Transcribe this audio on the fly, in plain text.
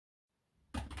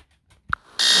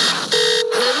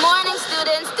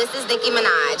This is Nicki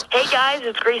Minaj. Hey guys,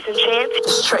 it's Grace and Chance.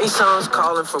 It's Trey Songz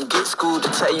calling from Get School to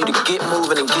tell you to get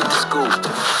moving and get to school.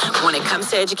 When it comes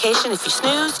to education, if you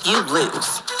snooze, you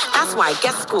lose. That's why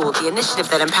Get School, the initiative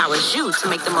that empowers you to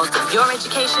make the most of your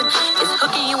education, is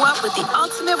hooking you up with the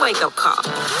ultimate wake-up call.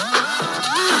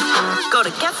 Go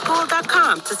to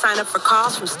getschool.com to sign up for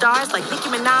calls from stars like Nicki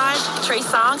Minaj, Trey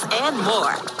Songz, and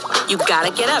more. You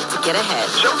gotta get up to get ahead.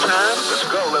 Showtime. Let's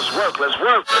go. Let's work. Let's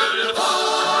work.